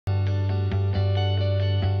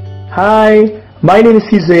Hi, my name is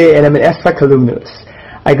CJ and I'm an SFAC AlumNews.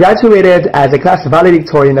 I graduated as a class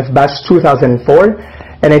valedictorian of batch 2004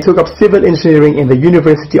 and I took up civil engineering in the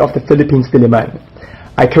University of the Philippines, Diliman.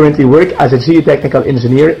 I currently work as a geotechnical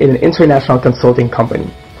engineer in an international consulting company.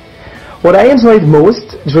 What I enjoyed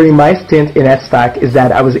most during my stint in SFAC is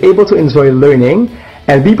that I was able to enjoy learning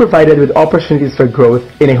and be provided with opportunities for growth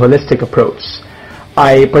in a holistic approach.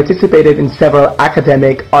 I participated in several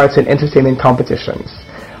academic, arts and entertainment competitions.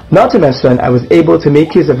 Not to mention, I was able to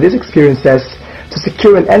make use of these experiences to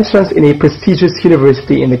secure an entrance in a prestigious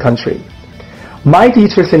university in the country. My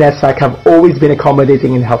teachers in SFAC have always been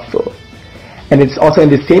accommodating and helpful. And it's also in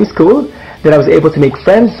the same school that I was able to make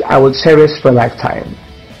friends I will cherish for a lifetime.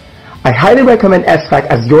 I highly recommend SFAC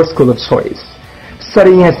as your school of choice.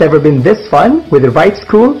 Studying has never been this fun with the right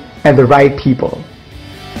school and the right people.